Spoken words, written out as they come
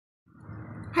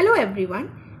Hello everyone.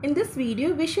 In this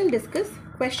video we shall discuss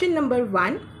question number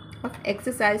 1 of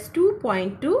exercise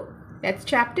 2.2, that's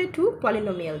chapter 2,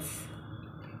 polynomials.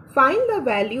 Find the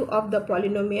value of the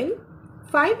polynomial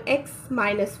 5x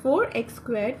minus 4x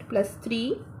squared plus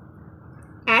 3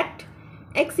 at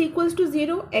x equals to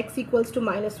 0, x equals to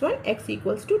minus 1, x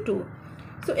equals to 2.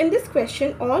 So in this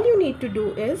question all you need to do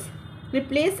is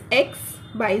replace x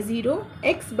by 0,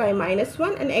 x by minus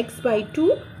 1 and x by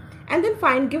 2, and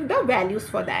then give the values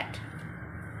for that.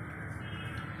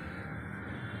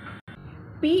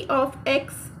 P of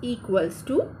x equals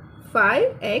to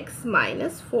 5x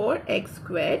minus 4x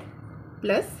squared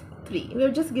plus 3. We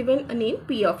have just given a name,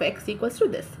 P of x equals to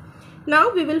this. Now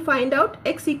we will find out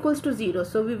x equals to 0.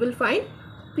 So we will find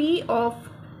P of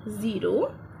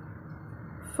 0,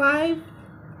 5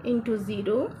 into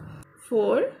 0,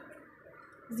 4,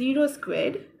 0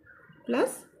 squared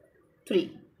plus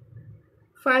 3.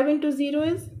 5 into 0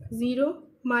 is 0,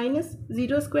 minus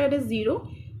 0 squared is 0,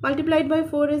 multiplied by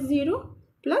 4 is 0,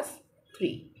 plus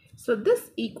 3. So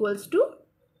this equals to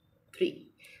 3.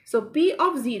 So P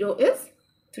of 0 is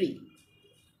 3.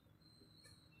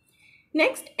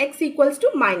 Next, x equals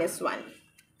to minus 1.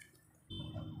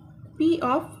 P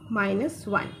of minus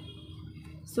 1.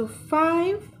 So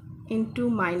 5 into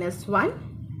minus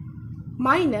 1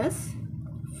 minus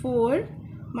 4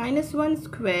 minus 1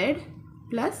 squared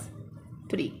plus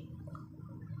 3.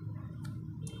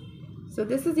 So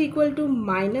this is equal to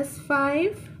minus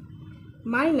 5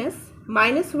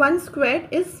 minus 1 squared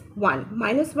is 1.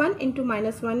 Minus 1 into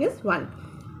minus 1 is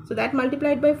 1. So that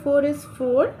multiplied by 4 is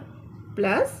 4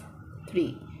 plus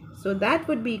 3. So that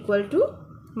would be equal to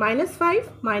minus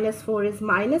 5 minus 4 is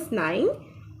minus 9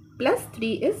 plus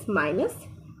 3 is minus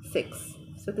 6.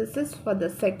 So this is for the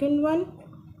second one.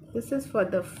 This is for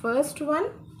the first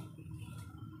one.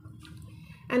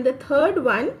 And the third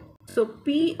one, so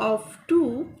P of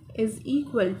 2 is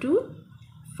equal to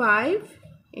 5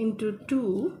 into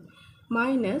 2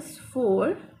 minus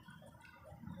 4,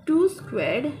 2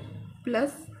 squared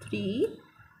plus 3,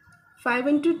 5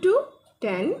 into 2,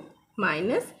 10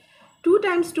 minus 2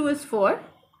 times 2 is 4.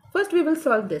 First we will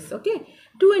solve this, okay.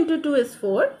 2 into 2 is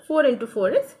 4, 4 into 4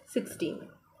 is 16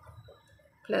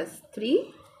 plus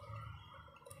 3.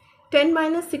 10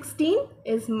 minus 16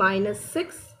 is minus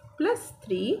 6 plus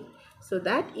 3, so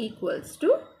that equals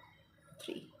to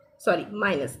 3. Sorry,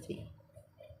 minus 3.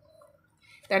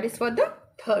 That is for the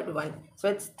third one. So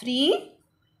it's 3,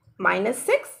 minus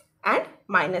 6 and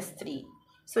minus 3.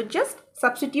 So just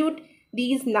substitute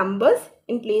these numbers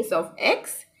in place of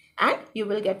x and you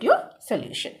will get your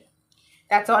solution.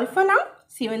 That's all for now.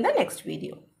 See you in the next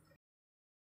video.